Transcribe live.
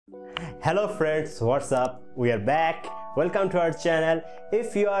Hello friends, what's up? We are back. Welcome to our channel.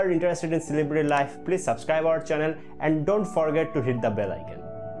 If you are interested in celebrity life, please subscribe our channel and don't forget to hit the bell icon.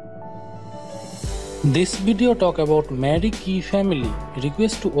 This video talk about Mary Key family.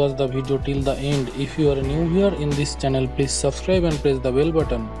 Request to watch the video till the end. If you are a new viewer in this channel, please subscribe and press the bell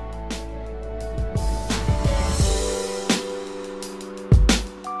button.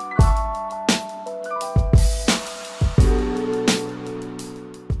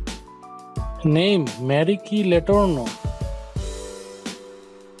 Name Mary Key Letourneau.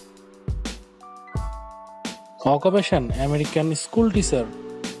 Occupation American school teacher.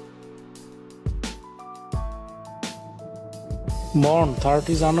 Born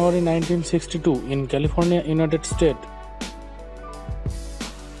 30 January 1962 in California, United States.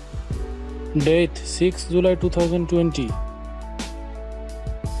 Date 6 July 2020.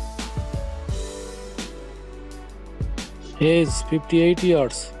 Age 58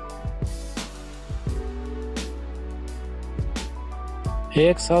 years.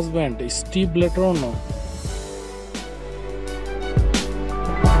 Ex-husband Steve Letourneau.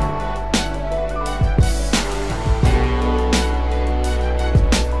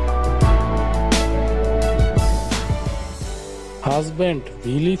 Husband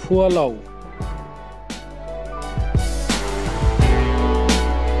Vili Fualaau.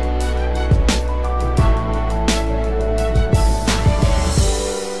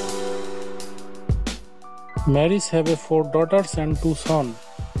 Marriage have 4 daughters and 2 sons.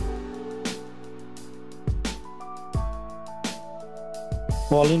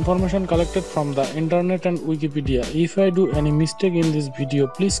 All information collected from the internet and Wikipedia. If I do any mistake in this video,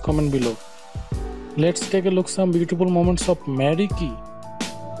 please comment below. Let's take a look some beautiful moments of Mary Key.